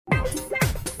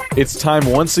It's time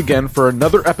once again for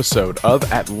another episode of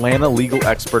Atlanta Legal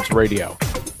Experts Radio,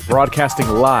 broadcasting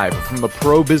live from the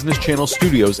Pro Business Channel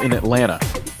studios in Atlanta.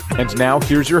 And now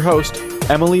here's your host,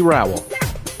 Emily Rowell.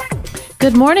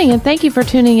 Good morning, and thank you for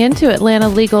tuning in to Atlanta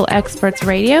Legal Experts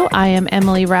Radio. I am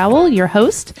Emily Rowell, your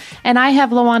host, and I have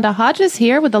LaWanda Hodges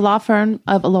here with the law firm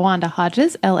of LaWanda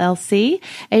Hodges, LLC,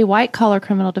 a white-collar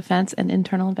criminal defense and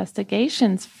internal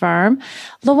investigations firm.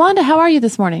 LaWanda, how are you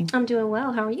this morning? I'm doing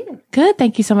well. How are you? Good.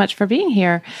 Thank you so much for being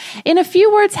here. In a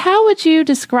few words, how would you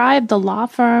describe the law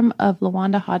firm of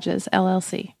LaWanda Hodges,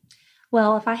 LLC?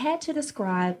 Well, if I had to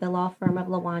describe the law firm of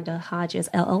LaWanda Hodges,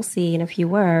 LLC in a few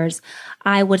words,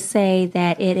 I would say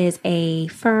that it is a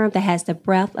firm that has the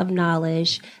breadth of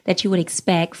knowledge that you would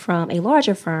expect from a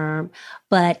larger firm,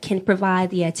 but can provide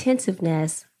the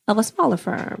attentiveness of a smaller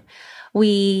firm.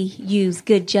 We use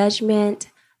good judgment,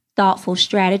 thoughtful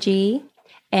strategy,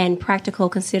 and practical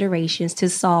considerations to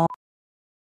solve.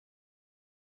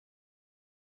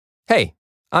 Hey,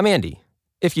 I'm Andy.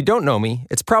 If you don't know me,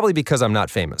 it's probably because I'm not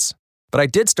famous. But I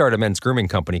did start a men's grooming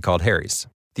company called Harry's.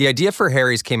 The idea for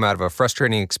Harry's came out of a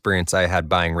frustrating experience I had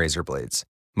buying razor blades.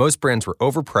 Most brands were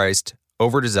overpriced,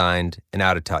 overdesigned, and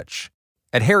out of touch.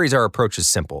 At Harry's, our approach is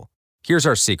simple. Here's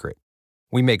our secret.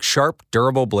 We make sharp,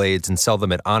 durable blades and sell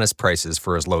them at honest prices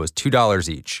for as low as $2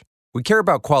 each. We care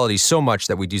about quality so much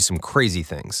that we do some crazy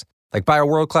things, like buy a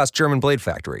world-class German blade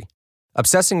factory.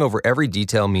 Obsessing over every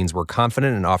detail means we're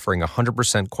confident in offering a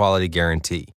 100% quality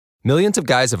guarantee. Millions of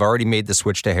guys have already made the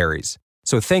switch to Harry's,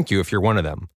 so thank you if you're one of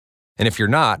them. And if you're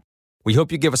not, we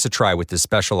hope you give us a try with this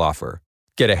special offer.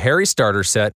 Get a Harry's starter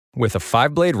set with a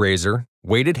 5-blade razor,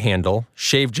 weighted handle,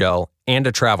 shave gel, and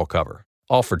a travel cover,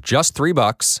 all for just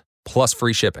 $3 plus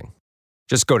free shipping.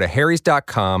 Just go to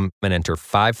harrys.com and enter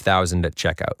 5000 at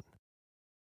checkout.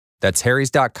 That's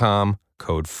harrys.com,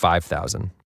 code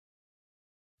 5000.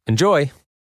 Enjoy!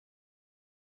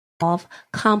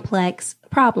 Complex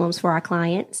problems for our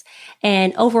clients.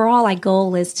 And overall, our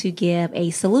goal is to give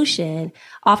a solution,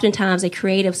 oftentimes a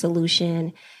creative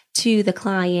solution to the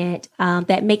client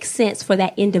that makes sense for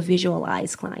that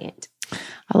individualized client.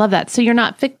 I love that. So you're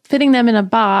not fitting them in a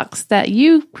box that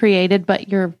you created, but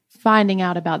you're finding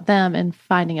out about them and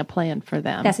finding a plan for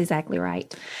them. That's exactly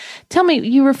right. Tell me,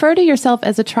 you refer to yourself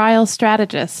as a trial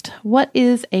strategist. What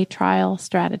is a trial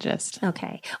strategist?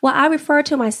 Okay. Well, I refer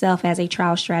to myself as a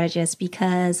trial strategist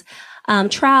because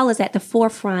trial is at the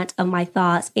forefront of my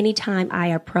thoughts anytime I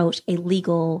approach a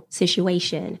legal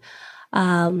situation.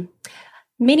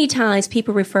 Many times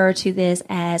people refer to this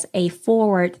as a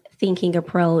forward-thinking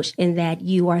approach in that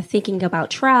you are thinking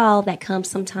about trial that comes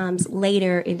sometimes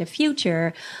later in the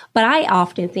future. But I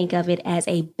often think of it as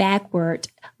a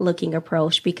backward-looking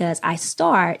approach because I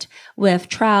start with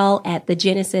trial at the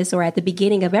genesis or at the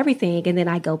beginning of everything, and then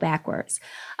I go backwards.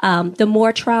 The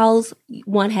more trials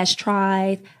one has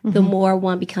tried, the more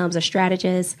one becomes a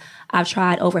strategist. I've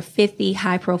tried over 50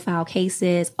 high-profile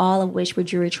cases, all of which were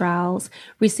jury trials,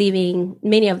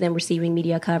 many of them receiving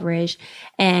media coverage.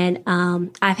 And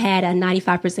I've had a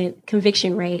 95%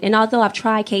 conviction rate. And although I've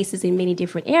tried cases in many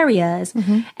different areas,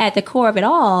 at the core of it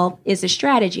all is a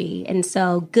strategy. And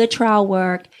so good trial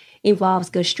work involves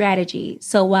good strategy.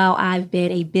 So while I've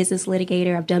been a business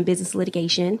litigator, I've done business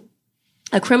litigation,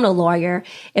 a criminal lawyer,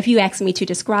 if you ask me to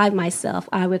describe myself,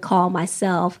 I would call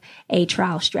myself a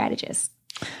trial strategist.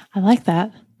 I like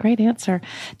that. Great answer.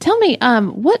 Tell me,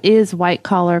 what is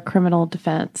white-collar criminal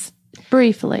defense?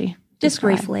 Briefly. Just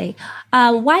briefly.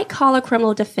 White-collar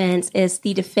criminal defense is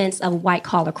the defense of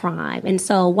white-collar crime. And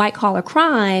so white-collar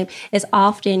crime is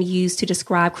often used to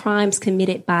describe crimes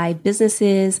committed by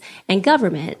businesses and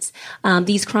governments.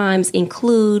 These crimes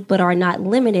include, but are not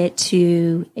limited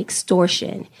to,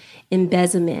 extortion,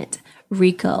 embezzlement,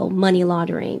 RICO, money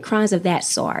laundering, crimes of that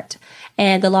sort.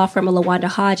 And the law firm of LaWanda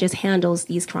Hodges handles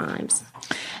these crimes.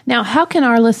 Now, how can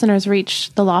our listeners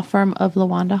reach the law firm of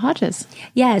LaWanda Hodges?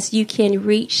 Yes, you can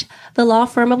reach the law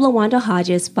firm of LaWanda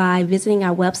Hodges by visiting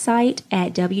our website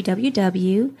at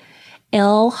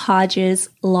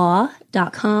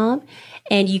www.lhodgeslaw.com.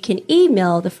 And you can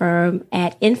email the firm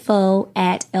at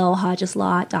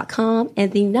info@lhodgeslaw.com.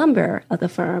 And the number of the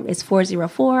firm is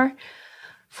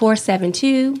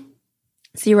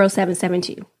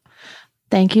 404-472-0772.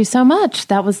 Thank you so much.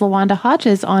 That was LaWanda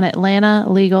Hodges on Atlanta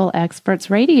Legal Experts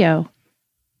Radio.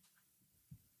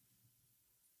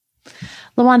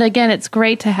 LaWanda, again, it's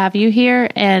great to have you here.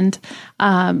 And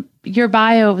your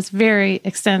bio was very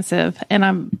extensive, and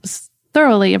I'm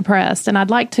thoroughly impressed. And I'd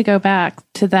like to go back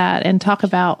to that and talk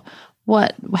about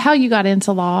how you got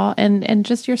into law and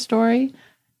just your story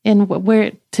and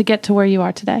where to get to where you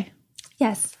are today.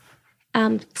 Yes.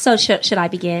 So should I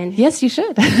begin? Yes, you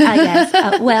should. Yes.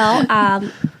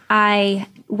 I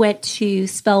went to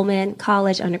Spelman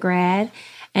College undergrad,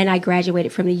 and I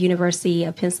graduated from the University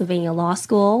of Pennsylvania Law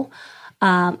School.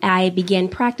 I began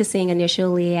practicing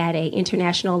initially at an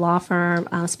international law firm,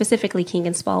 specifically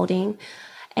King & Spalding,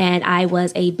 and I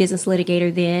was a business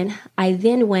litigator then. I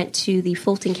then went to the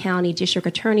Fulton County District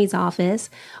Attorney's Office,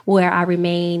 where I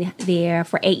remained there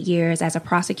for 8 years as a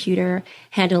prosecutor,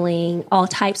 handling all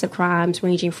types of crimes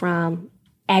ranging from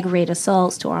aggravated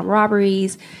assaults to armed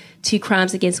robberies, to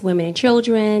crimes against women and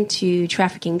children, to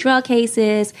trafficking drug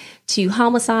cases, to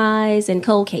homicides and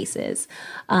cold cases.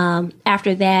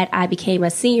 After that, I became a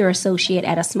senior associate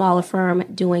at a smaller firm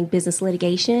doing business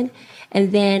litigation.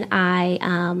 And then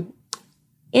I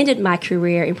ended my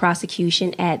career in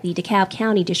prosecution at the DeKalb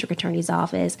County District Attorney's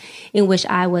Office, in which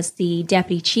I was the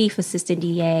Deputy Chief Assistant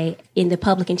DA in the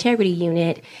Public Integrity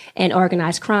Unit and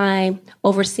Organized Crime,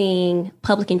 overseeing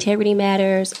public integrity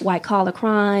matters, white-collar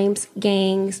crimes,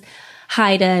 gangs,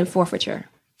 HIDA, and forfeiture.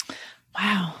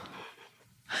 Wow.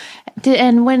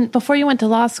 Before you went to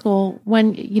law school,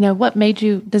 what made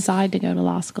you decide to go to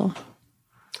law school?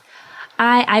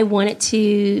 I wanted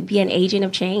to be an agent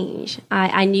of change.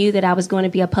 I knew that I was going to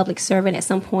be a public servant at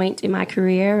some point in my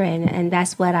career, and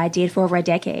that's what I did for over a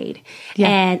decade. Yeah.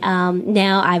 And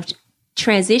now I've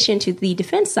transitioned to the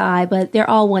defense side, but they're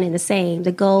all one and the same.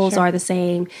 The goals are the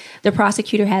same. The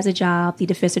prosecutor has a job, the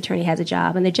defense attorney has a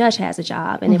job, and the judge has a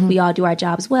job. And if we all do our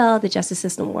jobs well, the justice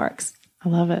system works. I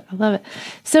love it. I love it.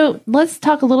 So let's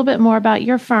talk a little bit more about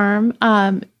your firm.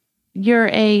 You're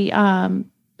a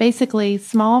basically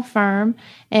small firm,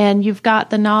 and you've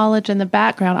got the knowledge and the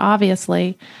background,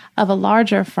 obviously, of a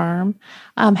larger firm.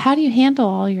 How do you handle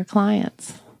all your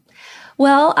clients?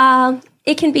 Well,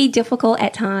 it can be difficult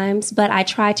at times, but I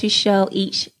try to show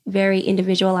each very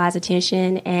individualized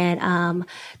attention and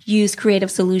use creative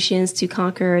solutions to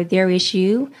conquer their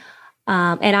issue.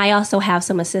 And I also have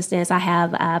some assistants. I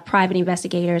have private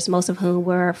investigators, most of whom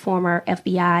were former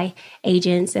FBI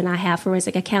agents, and I have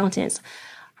forensic accountants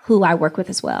who I work with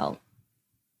as well.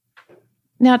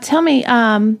 Now, tell me,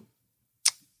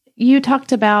 you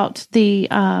talked about the,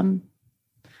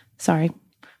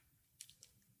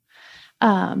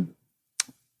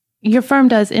 your firm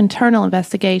does internal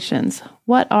investigations.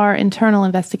 What are internal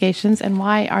investigations, and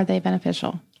why are they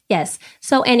beneficial? Yes.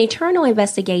 So an internal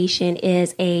investigation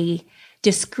is a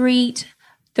discrete,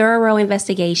 thorough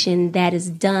investigation that is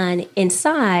done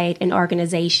inside an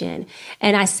organization.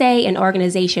 And I say an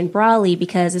organization broadly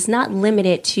because it's not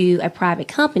limited to a private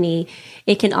company.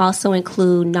 It can also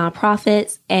include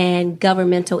nonprofits and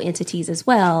governmental entities as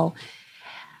well.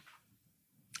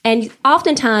 And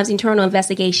oftentimes internal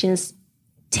investigations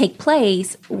take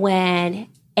place when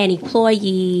an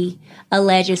employee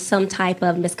alleges some type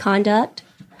of misconduct,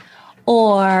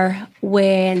 or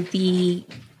when the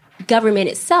government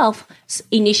itself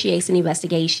initiates an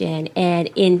investigation.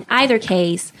 And in either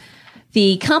case,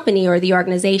 the company or the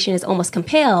organization is almost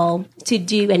compelled to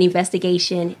do an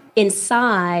investigation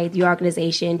inside the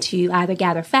organization to either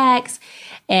gather facts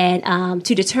and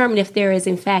to determine if there is,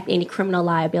 in fact, any criminal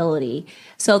liability.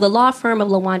 So the law firm of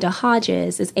LaWanda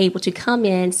Hodges is able to come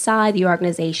inside the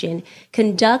organization,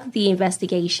 conduct the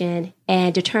investigation,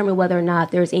 and determine whether or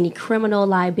not there is any criminal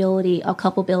liability or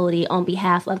culpability on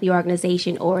behalf of the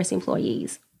organization or its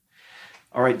employees.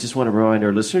 All right, just want to remind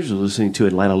our listeners, we're listening to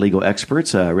Atlanta Legal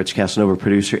Experts. Rich Casanova,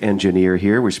 producer, engineer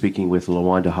here. We're speaking with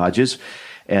LaWanda Hodges.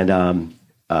 And on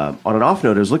an off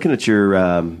note, I was looking at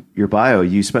your bio.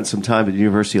 You spent some time at the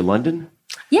University of London?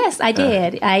 Yes, I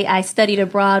did. I studied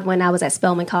abroad when I was at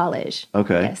Spelman College.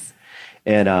 Okay. Yes.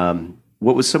 And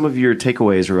what was some of your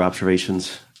takeaways or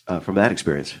observations from that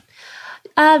experience?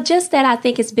 Just that I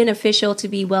think it's beneficial to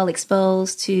be well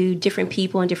exposed to different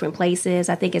people in different places.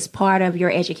 I think it's part of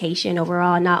your education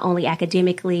overall, not only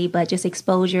academically, but just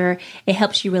exposure. It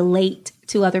helps you relate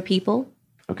to other people.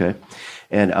 Okay.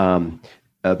 And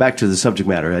back to the subject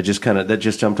matter. That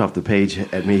just jumped off the page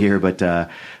at me here.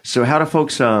 But so how do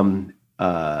folks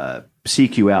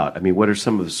seek you out? I mean, what are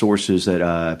some of the sources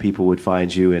that people would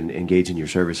find you and engage in your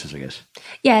services, I guess?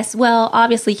 Yes. Well,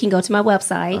 obviously, you can go to my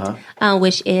website,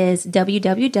 which is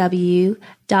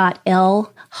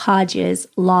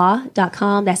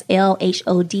www.lhodgeslaw.com. That's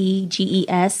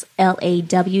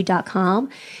LHODGESLAW.com.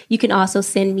 You can also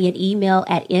send me an email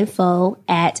at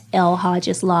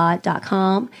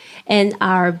info@lhodgeslaw.com. And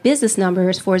our business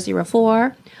number is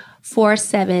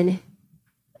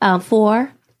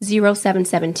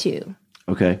 404-474-0772.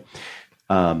 Okay.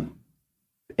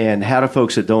 And how do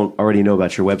folks that don't already know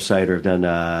about your website or have done,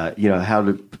 how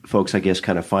do folks, I guess,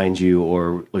 kind of find you,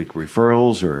 or like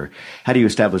referrals, or how do you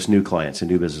establish new clients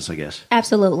and new business, I guess?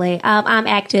 Absolutely. I'm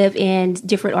active in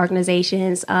different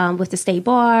organizations with the State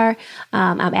Bar.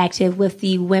 I'm active with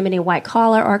the Women in White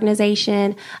Collar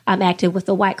organization. I'm active with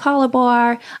the White Collar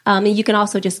Bar. And you can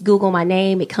also just Google my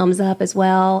name. It comes up as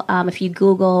well. If you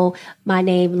Google my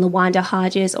name, LaWanda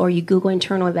Hodges, or you Google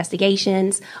internal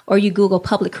investigations, or you Google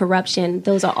public corruption,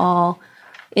 those are all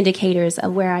indicators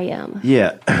of where I am.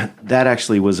 Yeah, that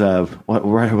actually was right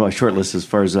on my short list as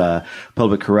far as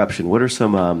public corruption. What are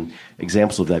some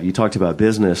examples of that? You talked about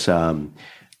business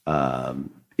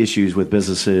issues with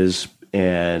businesses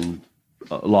and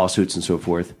lawsuits and so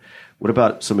forth. What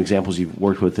about some examples you've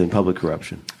worked with in public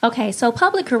corruption? Okay, so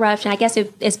public corruption, I guess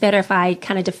it's better if I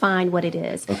kind of define what it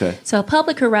is. Okay. So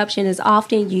public corruption is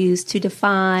often used to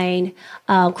define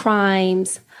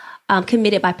crimes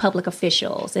committed by public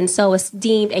officials. And so it's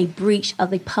deemed a breach of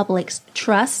the public's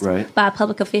trust by a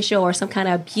public official, or some kind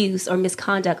of abuse or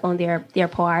misconduct on their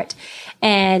part.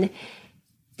 And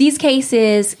these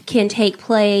cases can take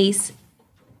place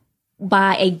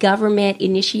by a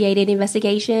government-initiated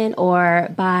investigation, or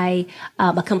by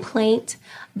a complaint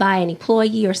by an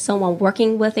employee or someone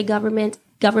working with a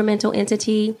governmental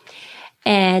entity.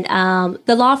 And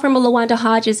the law firm of LaWanda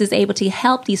Hodges is able to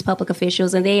help these public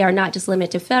officials, and they are not just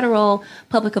limited to federal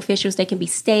public officials. They can be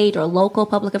state or local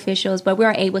public officials, but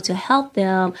we're able to help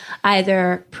them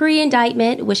either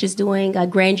pre-indictment, which is doing a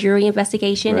grand jury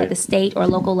investigation at the state or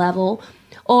local level,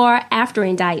 or after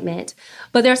indictment.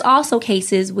 But there's also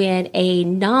cases when a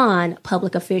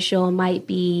non-public official might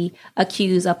be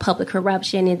accused of public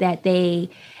corruption, in that they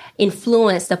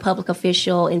influence the public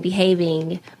official in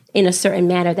behaving in a certain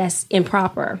manner that's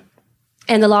improper.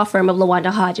 And the law firm of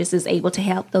LaWanda Hodges is able to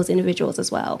help those individuals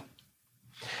as well.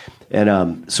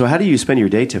 And so how do you spend your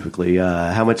day typically?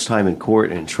 How much time in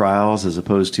court and trials as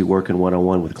opposed to working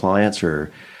one-on-one with clients?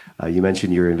 Or you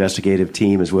mentioned your investigative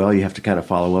team as well. You have to kind of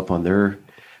follow up on their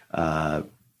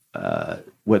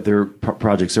what their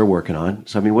projects they're working on.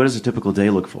 So, I mean, what does a typical day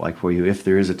look like for you, if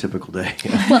there is a typical day?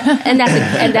 Well, and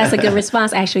that's a good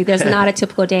response, actually. There's not a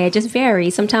typical day. It just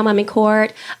varies. Sometimes I'm in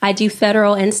court. I do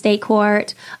federal and state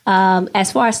court.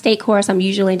 As far as state courts, I'm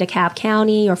usually in DeKalb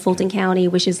County or Fulton County,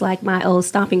 which is like my old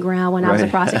stomping ground when I was a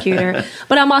prosecutor.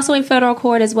 But I'm also in federal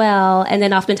court as well. And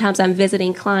then oftentimes I'm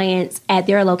visiting clients at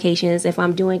their locations if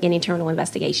I'm doing an internal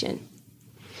investigation.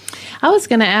 I was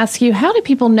going to ask you, how do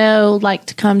people know, like,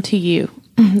 to come to you?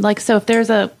 Like, so if there's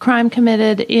a crime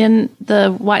committed in a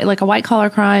white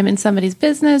collar crime in somebody's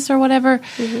business or whatever,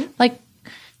 like,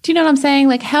 do you know what I'm saying?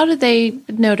 Like, how do they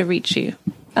know to reach you?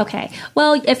 Okay.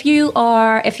 Well, if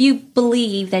you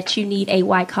believe that you need a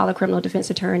white collar criminal defense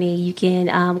attorney, you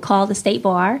can call the State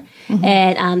Bar,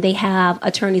 and they have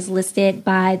attorneys listed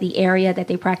by the area that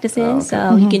they practice in.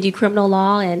 So you can do criminal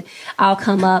law, and I'll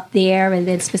come up there. And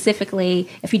then specifically,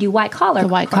 if you do white collar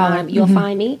crime, you'll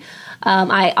find me.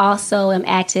 I also am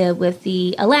active with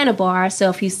the Atlanta Bar. So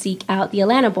if you seek out the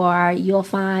Atlanta Bar, you'll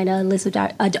find a list of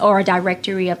or a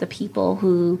directory of the people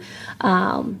who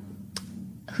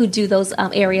do those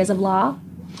areas of law.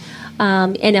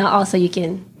 And also you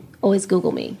can always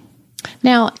Google me.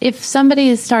 Now, if somebody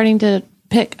is starting to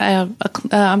pick an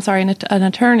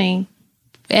attorney,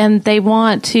 and they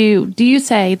want to, do you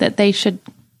say that they should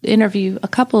interview a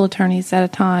couple attorneys at a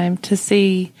time to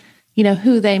see,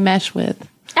 who they mesh with?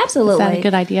 Absolutely. Is that a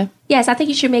good idea? Yes, I think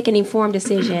you should make an informed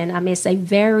decision. I mean, it's a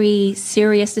very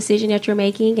serious decision that you're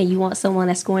making, and you want someone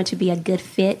that's going to be a good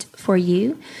fit for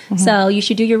you. So you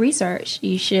should do your research.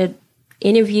 You should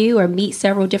interview or meet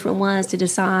several different ones to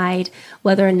decide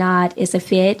whether or not it's a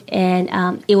fit,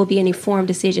 and it will be an informed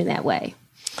decision that way.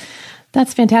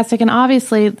 That's fantastic. And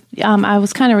obviously, I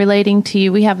was kind of relating to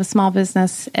you. We have a small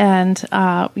business, and,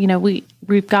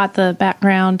 we've got the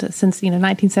background since,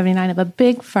 1979 of a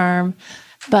big firm,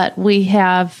 but we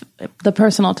have the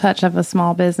personal touch of a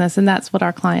small business, and that's what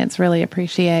our clients really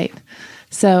appreciate.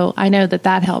 So I know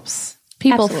that helps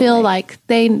people feel like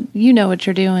you know what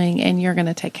you're doing, and you're going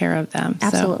to take care of them.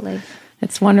 Absolutely. So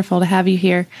it's wonderful to have you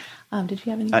here. Did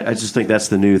you have any? I just think that's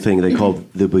the new thing they call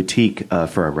the boutique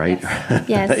firm, right?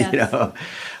 Yes.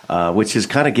 Which is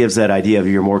kind of gives that idea of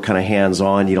you're more kind of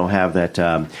hands-on. You don't have that.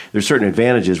 There's certain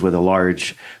advantages with a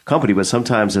large company, but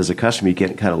sometimes as a customer, you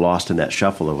get kind of lost in that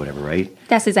shuffle or whatever, right?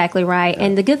 That's exactly right. Yeah.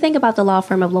 And the good thing about the law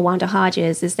firm of LaWanda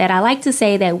Hodges is that I like to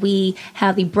say that we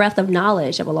have the breadth of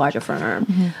knowledge of a larger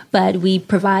firm, but we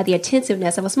provide the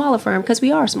attentiveness of a smaller firm because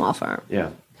we are a small firm. Yeah.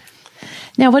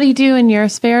 Now, what do you do in your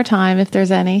spare time, if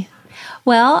there's any?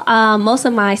 Well, most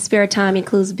of my spare time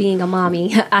includes being a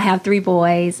mommy. I have 3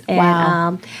 boys,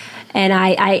 and And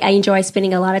I enjoy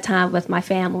spending a lot of time with my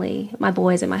family, my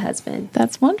boys and my husband.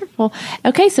 That's wonderful.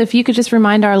 Okay, so if you could just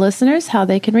remind our listeners how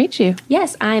they can reach you.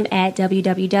 Yes, I'm at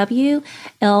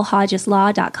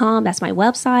www.lhodgeslaw.com. That's my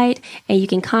website. And you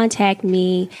can contact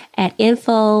me at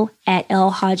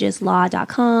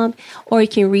info@lhodgeslaw.com, or you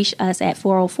can reach us at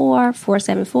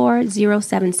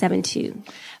 404-474-0772.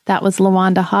 That was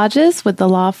LaWanda Hodges with the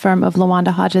law firm of LaWanda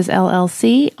Hodges,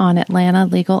 LLC on Atlanta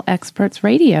Legal Experts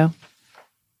Radio.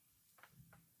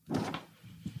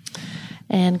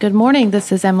 And good morning.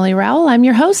 This is Emily Rowell. I'm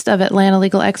your host of Atlanta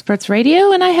Legal Experts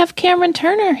Radio, and I have Cameron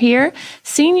Turner here,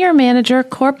 Senior Manager,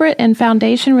 Corporate and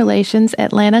Foundation Relations,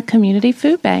 Atlanta Community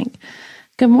Food Bank.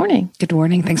 Good morning. Good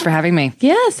morning. Thanks for having me.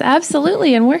 Yes,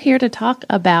 absolutely. And we're here to talk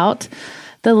about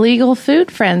the legal food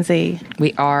frenzy.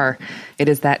 We are. It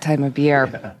is that time of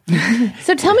year.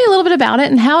 So tell me a little bit about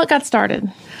it and how it got started.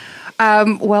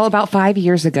 Well, about 5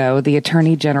 years ago, the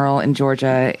Attorney General in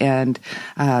Georgia and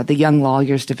the Young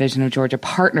Lawyers Division of Georgia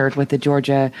partnered with the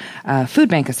Georgia Food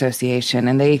Bank Association,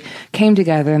 and they came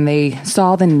together and they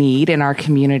saw the need in our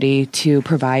community to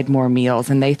provide more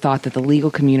meals, and they thought that the legal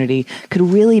community could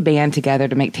really band together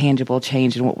to make tangible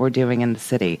change in what we're doing in the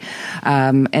city.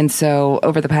 And so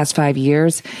over the past 5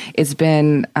 years, it's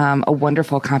been a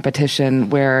wonderful competition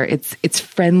where it's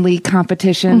friendly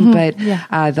competition, but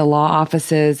the law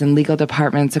offices and legal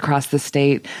departments across the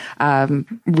state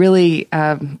really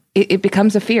it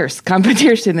becomes a fierce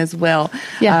competition as well,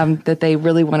 that they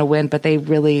really want to win, but they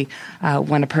really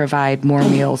want to provide more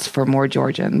meals for more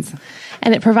Georgians.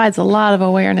 And it provides a lot of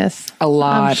awareness. A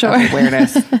lot of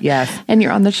awareness, yes. And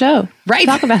you're on the show. Right.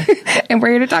 Talk about it. And we're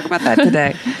here to talk about that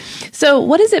today. So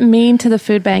what does it mean to the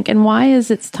food bank, and why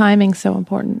is its timing so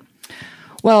important?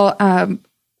 Well,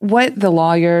 what the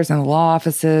lawyers and the law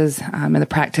offices and the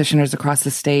practitioners across the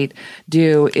state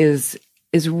do is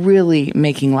really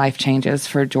making life changes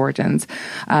for Georgians.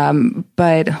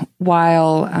 But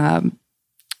while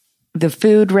the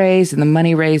food raised and the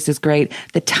money raised is great,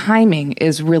 the timing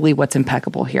is really what's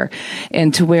impeccable here.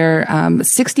 And to where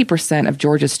 60% of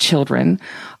Georgia's children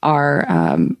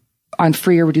are on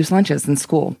free or reduced lunches in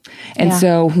school. And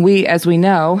so as we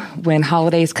know, when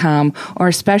holidays come, or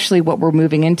especially what we're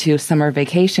moving into, summer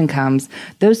vacation comes,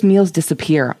 those meals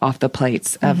disappear off the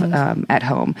plates of at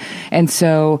home. And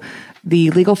so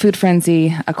the legal food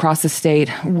frenzy across the state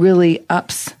really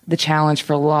ups the challenge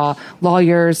for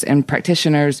lawyers and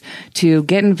practitioners to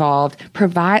get involved.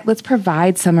 Let's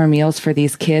provide summer meals for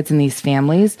these kids and these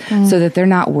families so that they're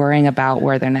not worrying about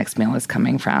where their next meal is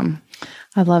coming from.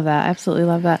 I love that. Absolutely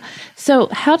love that. So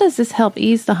how does this help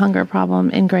ease the hunger problem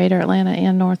in Greater Atlanta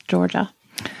and North Georgia?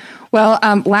 Well,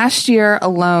 last year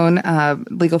alone,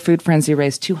 Legal Food Frenzy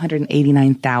raised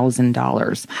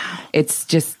 $289,000. It's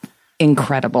just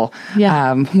incredible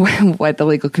what the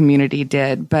legal community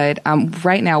did. But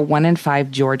right now, 1 in 5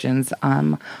 Georgians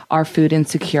are food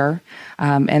insecure,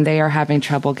 and they are having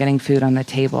trouble getting food on the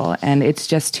table. And it's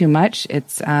just too much.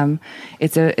 It's a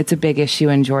big issue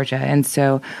in Georgia. And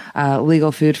so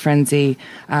Legal Food Frenzy,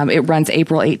 it runs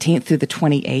April 18th through the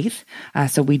 28th.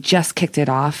 So we just kicked it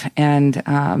off, and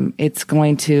it's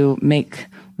going to make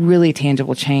really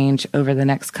tangible change over the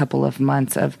next couple of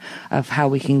months of how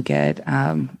we can get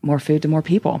more food to more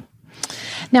people.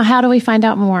 Now, how do we find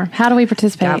out more? How do we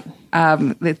participate?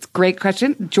 It's a great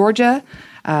question. Georgia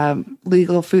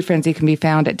Legal Food Frenzy can be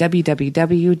found at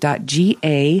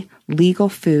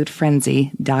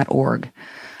www.galegalfoodfrenzy.org.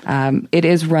 It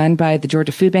is run by the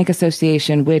Georgia Food Bank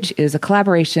Association, which is a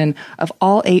collaboration of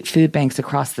all 8 food banks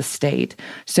across the state.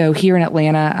 So here in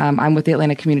Atlanta, I'm with the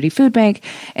Atlanta Community Food Bank,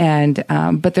 and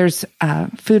but there's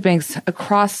food banks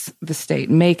across the state: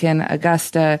 Macon,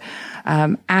 Augusta,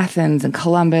 Athens, and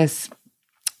Columbus,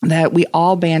 that we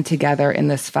all band together in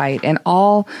this fight, and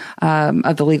all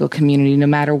of the legal community, no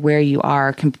matter where you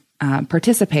are, can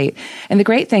participate. And the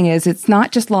great thing is it's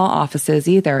not just law offices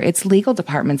either. It's legal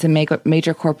departments and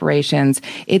major corporations.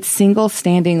 It's single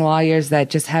standing lawyers that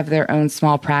just have their own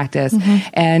small practice.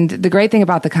 And the great thing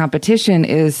about the competition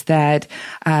is that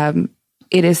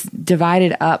it is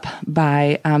divided up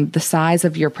by the size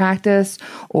of your practice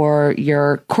or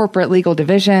your corporate legal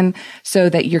division, so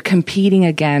that you're competing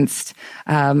against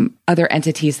other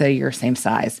entities that are your same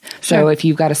size. Sure. So if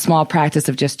you've got a small practice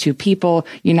of just 2 people,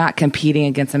 you're not competing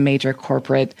against a major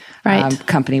corporate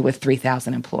company with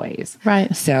 3,000 employees.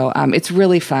 Right. So it's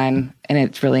really fun and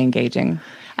it's really engaging.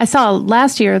 I saw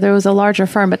last year there was a larger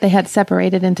firm, but they had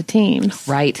separated into teams.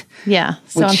 Right. Yeah.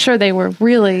 So I'm sure they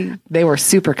were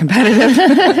super competitive.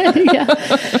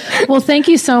 Yeah. Well, thank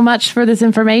you so much for this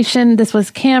information. This was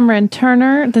Cameron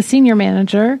Turner, the senior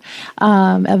manager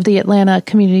of the Atlanta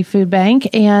Community Food Bank,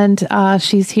 and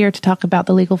she's here to talk about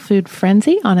the Legal Food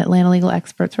Frenzy on Atlanta Legal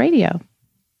Experts Radio.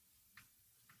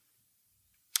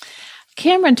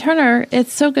 Cameron Turner,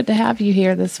 it's so good to have you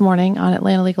here this morning on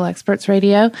Atlanta Legal Experts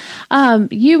Radio.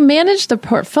 You manage the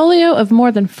portfolio of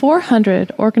more than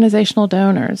 400 organizational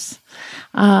donors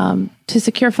to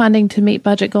secure funding to meet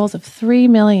budget goals of $3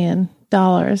 million.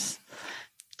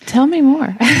 Tell me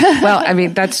more. Well, I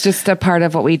mean, that's just a part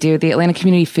of what we do. The Atlanta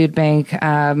Community Food Bank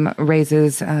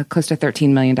raises close to $13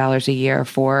 million a year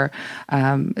for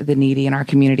the needy in our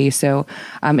community. So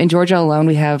in Georgia alone,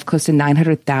 we have close to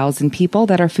 900,000 people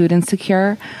that are food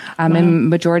insecure. And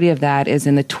majority of that is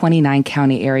in the 29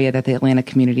 county area that the Atlanta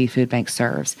Community Food Bank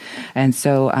serves. And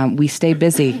so we stay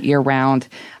busy year round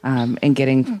in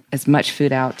getting as much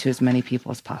food out to as many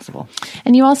people as possible.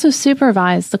 And you also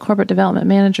supervise the corporate development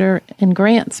manager and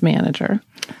grants manager.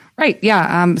 Right.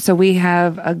 Yeah. So we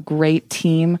have a great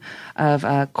team of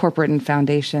corporate and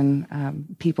foundation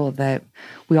people that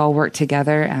we all work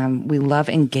together. We love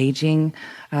engaging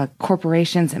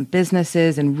corporations and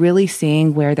businesses and really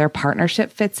seeing where their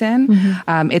partnership fits in.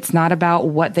 Mm-hmm. It's not about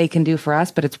what they can do for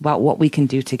us, but it's about what we can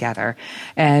do together.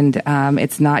 And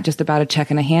it's not just about a check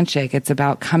and a handshake. It's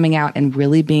about coming out and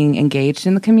really being engaged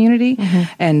in the community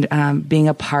and being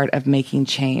a part of making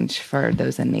change for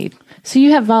those in need. So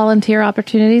you have volunteer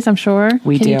opportunities, I'm sure.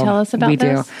 We do. Can you tell us about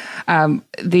this? We do.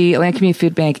 The Atlanta Community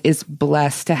Food Bank is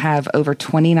blessed to have over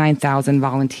 29,000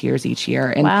 volunteers each year.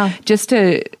 And just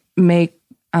to make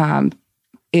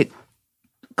it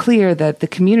clear that the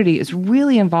community is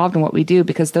really involved in what we do,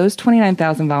 because those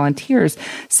 29,000 volunteers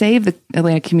save the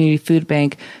Atlanta Community Food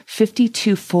Bank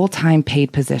 52 full-time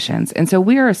paid positions. And so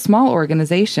we are a small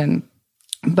organization,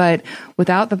 but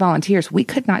without the volunteers, we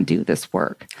could not do this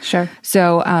work. Sure.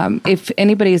 So if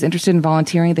anybody is interested in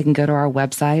volunteering, they can go to our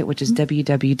website, which is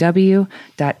www.acfb.org,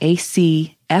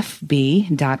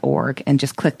 and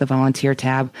just click the volunteer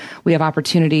tab. We have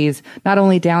opportunities not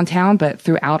only downtown, but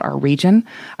throughout our region.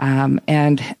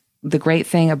 And the great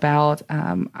thing about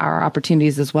our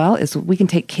opportunities as well is we can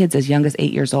take kids as young as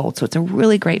 8 years old. So it's a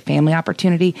really great family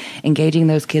opportunity, engaging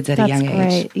those kids at a young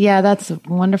age. Yeah, that's a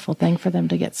wonderful thing for them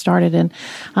to get started. And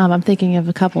I'm thinking of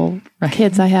a couple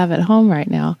kids I have at home right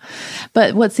now.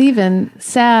 But what's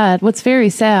very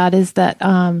sad is that,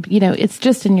 it's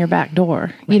just in your back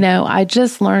door. Right. I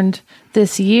just learned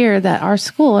this year that our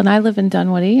school, and I live in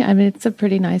Dunwoody, I mean, it's a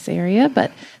pretty nice area, but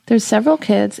there's several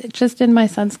kids just in my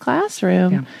son's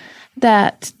classroom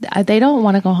that they don't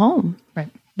want to go home. Right.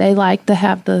 They like to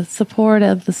have the support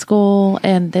of the school,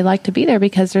 and they like to be there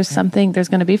because there's going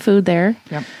to be food there.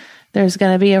 Yep. There's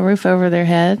going to be a roof over their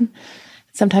head.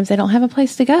 Sometimes they don't have a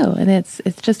place to go, and it's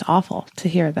just awful to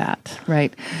hear that.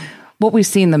 Right. What we've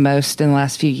seen the most in the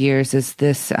last few years is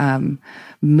this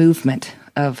movement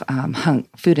of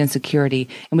food insecurity,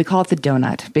 and we call it the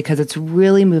donut because it's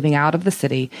really moving out of the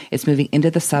city. It's moving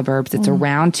into the suburbs. It's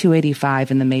around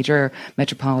 285 in the major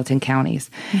metropolitan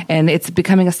counties. And it's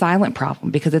becoming a silent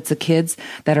problem because it's the kids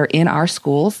that are in our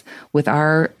schools with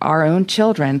our own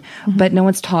children, but no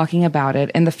one's talking about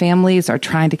it. And the families are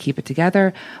trying to keep it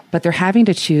together, but they're having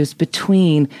to choose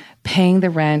between paying the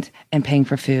rent and paying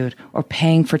for food, or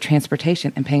paying for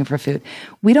transportation and paying for food.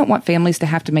 We don't want families to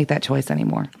have to make that choice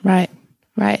anymore. Right.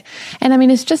 Right. And I mean,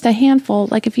 it's just a handful.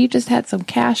 Like if you just had some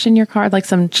cash in your car, like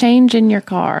some change in your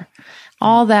car,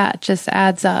 all that just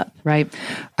adds up. Right.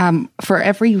 For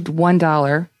every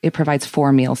 $1, it provides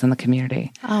 4 meals in the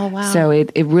community. Oh, wow. So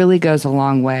it really goes a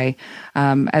long way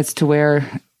as to where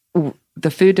the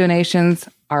food donations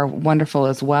are wonderful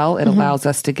as well. It allows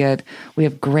us we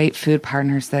have great food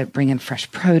partners that bring in fresh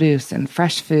produce and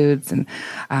fresh foods and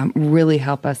really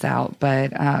help us out.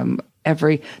 But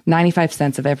every 95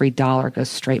 cents of every dollar goes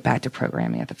straight back to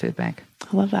programming at the food bank.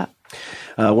 I love that.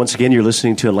 Once again, you're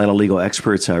listening to Atlanta Legal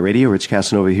Experts Radio. Rich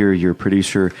Casanova here, your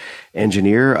producer,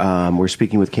 engineer. We're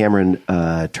speaking with Cameron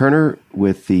Turner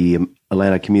with the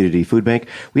Atlanta Community Food Bank.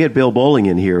 We had Bill Bowling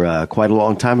in here quite a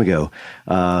long time ago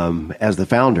as the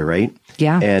founder, right?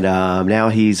 Yeah. And now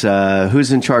he's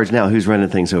who's in charge now? Who's running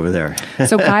things over there?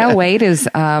 So Kyle Wade is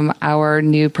our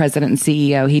new president and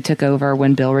CEO. He took over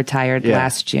when Bill retired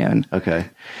last June. Okay.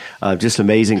 Just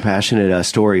amazing, passionate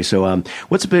story. So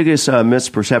what's the biggest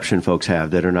misperception folks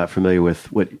have that are not familiar with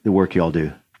what the work you all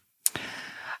do?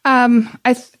 I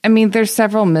mean, there's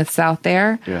several myths out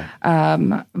there.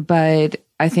 Yeah. But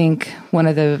I think one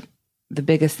of the the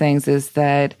biggest things is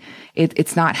that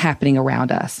it's not happening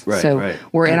around us. Right.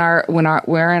 We're in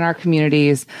our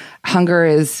communities. Hunger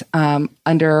is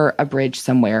under a bridge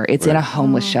somewhere. It's in a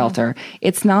homeless shelter.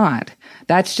 It's not.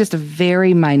 That's just a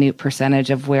very minute percentage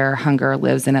of where hunger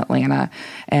lives in Atlanta.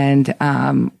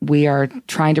 And we are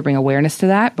trying to bring awareness to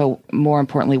that, but more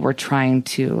importantly, we're trying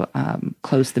to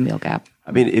close the meal gap.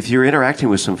 I mean, if you're interacting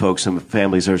with some folks, some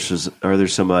families, are there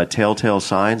some telltale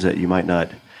signs that you might not,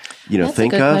 That's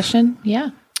think a good of? question.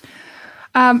 Yeah.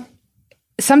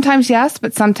 Sometimes yes,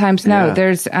 but sometimes no. Yeah.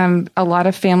 There's a lot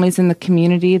of families in the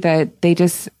community that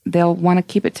they'll want to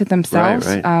keep it to themselves,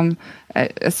 Right.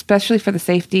 Especially for the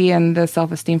safety and the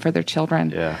self-esteem for their children.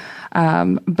 Yeah.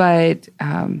 But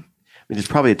I mean, it's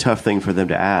probably a tough thing for them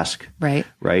to ask, right.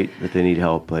 that they need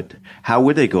help. But how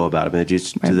would they go about it? I mean,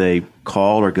 do they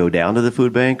call or go down to the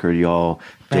food bank, or do y'all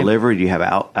deliver? Do you have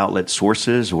outlet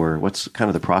sources, or what's kind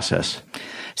of the process?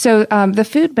 So the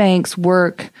food banks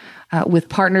work with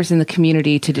partners in the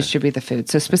community to distribute the food.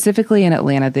 So specifically in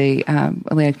Atlanta, the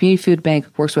Atlanta Community Food Bank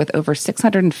works with over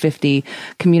 650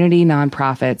 community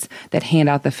nonprofits that hand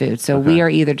out the food. So we are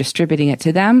either distributing it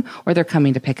to them or they're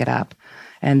coming to pick it up.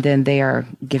 And then they are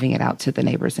giving it out to the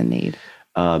neighbors in need.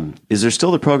 Is there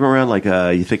still the program around, like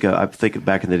I think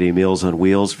back in the day, Meals on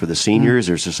Wheels for the seniors,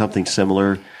 or is there something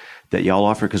similar that y'all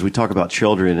offer? Because we talk about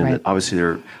children, and obviously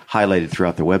they're highlighted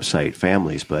throughout the website,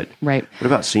 families, but what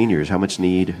about seniors? How much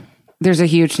need? There's a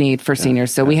huge need for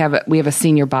seniors. So we have a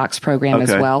senior box program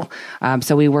as well.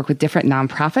 So we work with different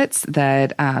nonprofits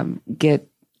that get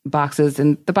boxes,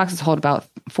 and the boxes hold about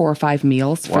 4 or 5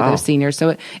 meals for those seniors.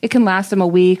 So it can last them a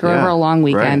week or over a long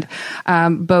weekend.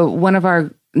 But one of our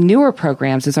newer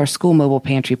programs is our school mobile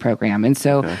pantry program. And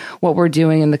so what we're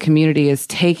doing in the community is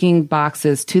taking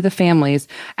boxes to the families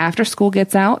after school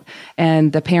gets out,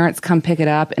 and the parents come pick it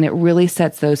up, and it really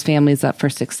sets those families up for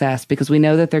success, because we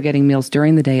know that they're getting meals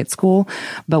during the day at school,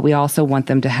 but we also want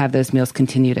them to have those meals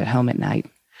continued at home at night.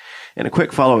 And a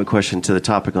quick follow-up question to the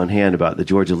topic on hand about the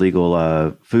Georgia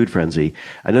Legal Food Frenzy.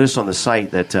 I noticed on the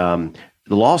site that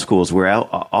the law schools were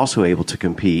also able to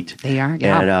compete. They are,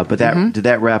 yeah. And, but that did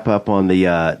that wrap up on the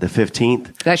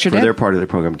 15th? That sure for did. their part of the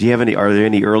program. Are there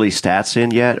any early stats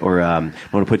in yet? Or I don't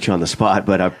want to put you on the spot,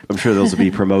 but I'm sure those will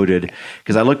be promoted.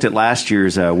 Because I looked at last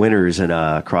year's winners and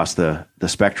across the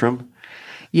spectrum.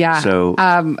 Yeah. So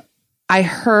I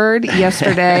heard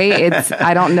yesterday,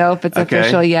 I don't know if it's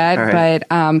official yet, but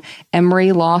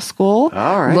Emory Law School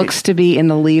looks to be in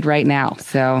the lead right now.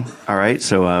 So, all right.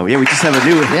 So, we just have a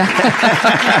new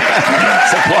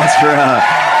applause for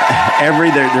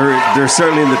Emory. They're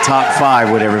certainly in the top 5,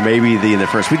 whatever, maybe in the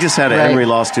first. We just had an Emory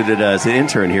Law student as an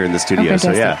intern here in the studio.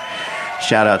 So,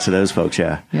 shout out to those folks.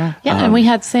 Yeah. And we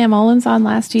had Sam Owens on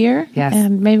last year. Yes.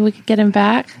 And maybe we could get him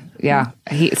back. Yeah,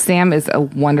 Sam is a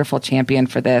wonderful champion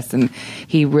for this, and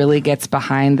he really gets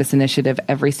behind this initiative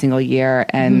every single year,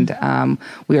 and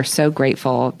we are so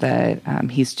grateful that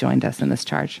he's joined us in this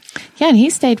charge. Yeah, and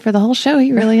he stayed for the whole show.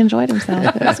 He really enjoyed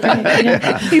himself. It was great.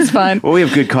 Yeah. He's fun. Well, we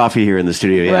have good coffee here in the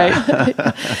studio. Yeah.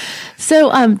 Right. So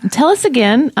tell us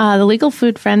again, the Legal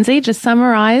Food Frenzy, just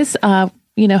summarize how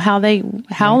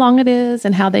long it is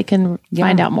and how they can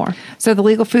find out more. So the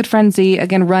Legal Food Frenzy,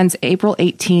 again, runs April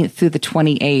 18th through the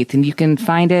 28th, and you can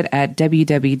find it at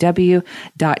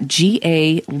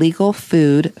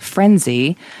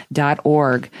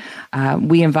www.galegalfoodfrenzy.org.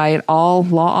 We invite all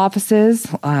law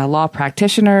offices, law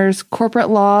practitioners, corporate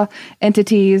law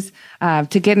entities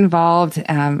to get involved.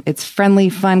 It's friendly,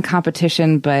 fun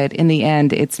competition, but in the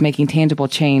end, it's making tangible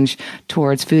change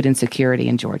towards food insecurity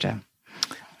in Georgia.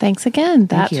 Thanks again.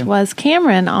 That was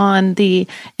Cameron on the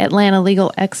Atlanta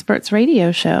Legal Experts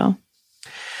radio show.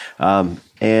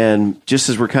 And just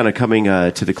as we're kind of coming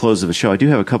to the close of the show, I do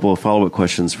have a couple of follow-up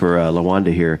questions for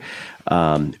LaWanda here.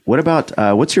 What about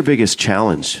what's your biggest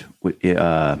challenge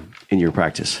in your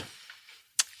practice?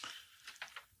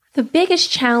 The biggest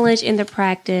challenge in the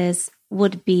practice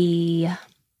would be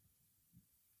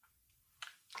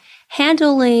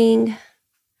handling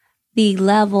the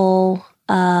level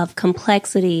of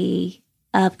complexity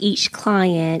of each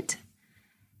client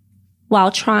while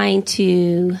trying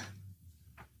to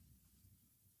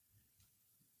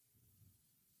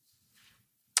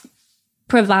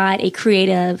provide a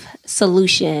creative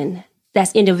solution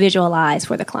that's individualized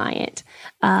for the client.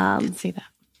 I can see that.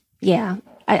 Yeah.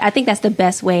 I think that's the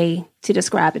best way to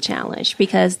describe the challenge,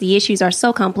 because the issues are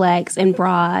so complex and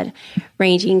broad,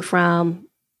 ranging from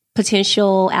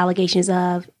potential allegations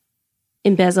of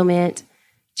embezzlement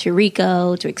to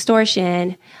RICO to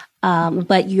extortion,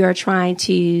 but you're trying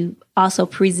to also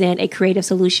present a creative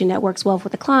solution that works well for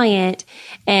the client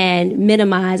and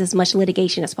minimize as much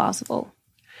litigation as possible.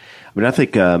 mean, I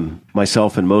think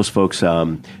myself and most folks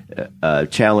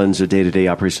challenge the day-to-day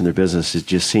operation of their business. It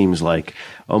just seems like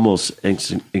almost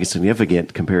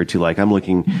insignificant compared to, like, I'm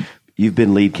looking. You've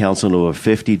been lead counsel to over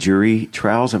 50 jury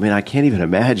trials. I mean, I can't even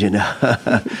imagine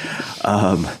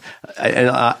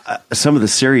some of the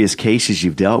serious cases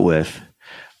you've dealt with.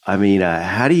 I mean,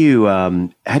 how do you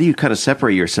kind of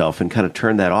separate yourself and kind of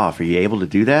turn that off? Are you able to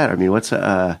do that? I mean,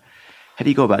 how do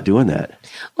you go about doing that?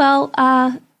 Well,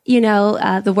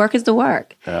 the work is the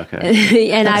work.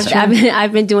 Okay. And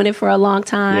I've been doing it for a long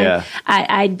time. Yeah.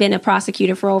 I'd been a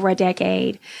prosecutor for over a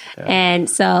decade. Yeah. And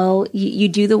so you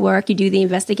do the work, you do the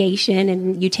investigation,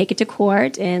 and you take it to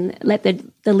court and let the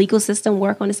legal system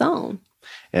work on its own.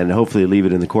 And hopefully leave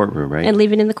it in the courtroom, right? And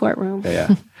leave it in the courtroom.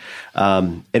 Yeah.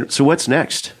 And so what's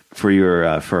next for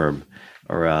your firm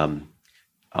or on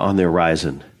the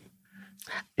horizon?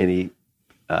 Any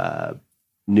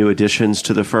new additions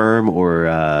to the firm or,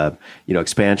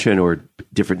 expansion or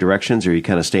different directions? Or are you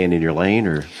kind of staying in your lane?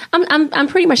 Or I'm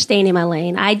pretty much staying in my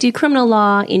lane. I do criminal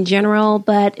law in general,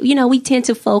 but, we tend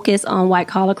to focus on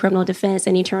white-collar criminal defense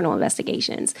and internal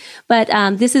investigations. But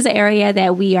this is an area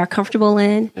that we are comfortable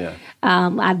in. Yeah.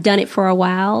 I've done it for a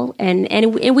while,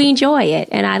 and we enjoy it.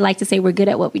 And I like to say we're good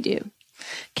at what we do.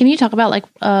 Can you talk about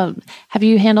have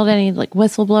you handled any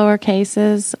whistleblower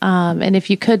cases? And if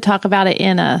you could talk about it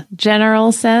in a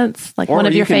general sense, like one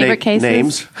of your favorite cases.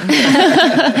 Names.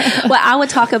 Well, I would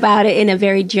talk about it in a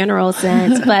very general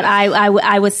sense, but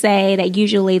I would say that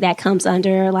usually that comes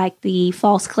under the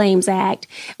False Claims Act,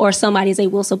 or somebody's a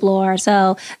whistleblower.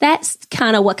 So that's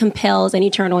kind of what compels an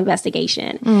internal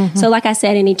investigation. Mm-hmm. So like I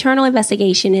said, an internal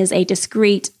investigation is a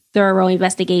discrete, thorough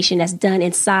investigation that's done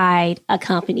inside a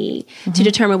company to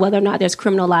determine whether or not there's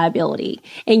criminal liability.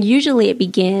 And usually it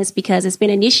begins because it's been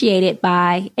initiated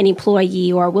by an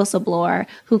employee or a whistleblower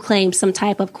who claims some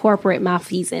type of corporate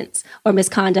malfeasance or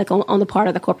misconduct on the part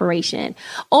of the corporation.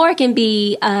 Or it can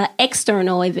be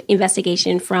external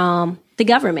investigation from the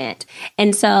government.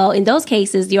 And so in those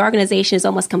cases, the organization is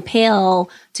almost compelled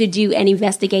to do an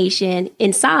investigation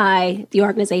inside the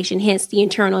organization, hence the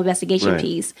internal investigation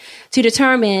piece, to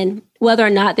determine whether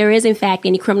or not there is, in fact,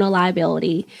 any criminal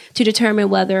liability, to determine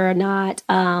whether or not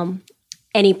an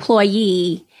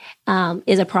employee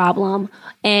is a problem,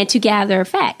 and to gather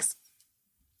facts.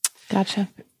 Gotcha.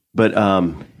 But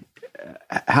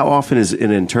how often is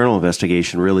an internal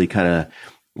investigation really kind of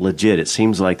legit? It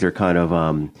seems like they're kind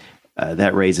of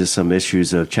that raises some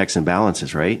issues of checks and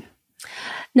balances, right?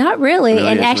 Not really. Really?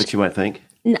 And That's actually, what you might think?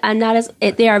 Not as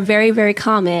they are very, very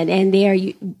common, and they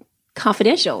are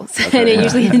confidential, and they're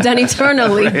usually done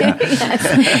internally.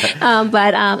 Yes.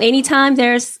 But anytime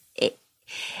there's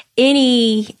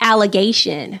any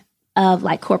allegation of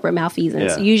corporate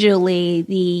malfeasance, usually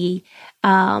the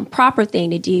proper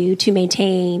thing to do to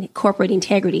maintain corporate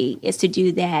integrity is to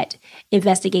do that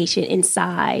investigation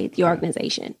inside the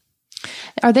organization.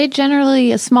 Are they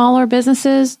generally smaller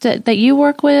businesses that you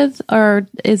work with, or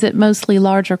is it mostly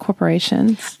larger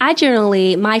corporations?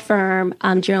 My firm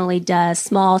generally does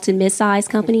small to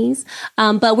mid-sized companies,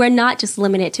 but we're not just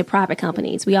limited to private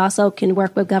companies. We also can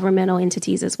work with governmental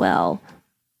entities as well.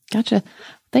 Gotcha.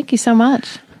 Thank you so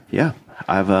much. Yeah,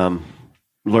 I've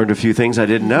learned a few things I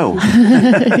didn't know.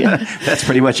 That's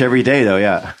pretty much every day, though,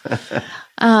 yeah.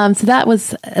 So that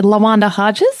was LaWanda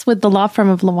Hodges with the law firm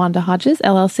of LaWanda Hodges,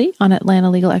 LLC, on Atlanta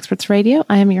Legal Experts Radio.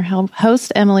 I am your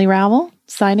host, Emily Rowell,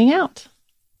 signing out.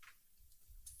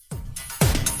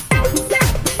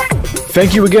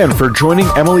 Thank you again for joining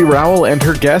Emily Rowell and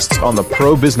her guests on the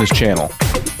Pro Business Channel.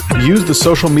 Use the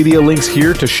social media links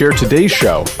here to share today's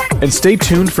show, and stay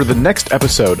tuned for the next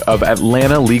episode of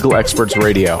Atlanta Legal Experts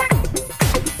Radio.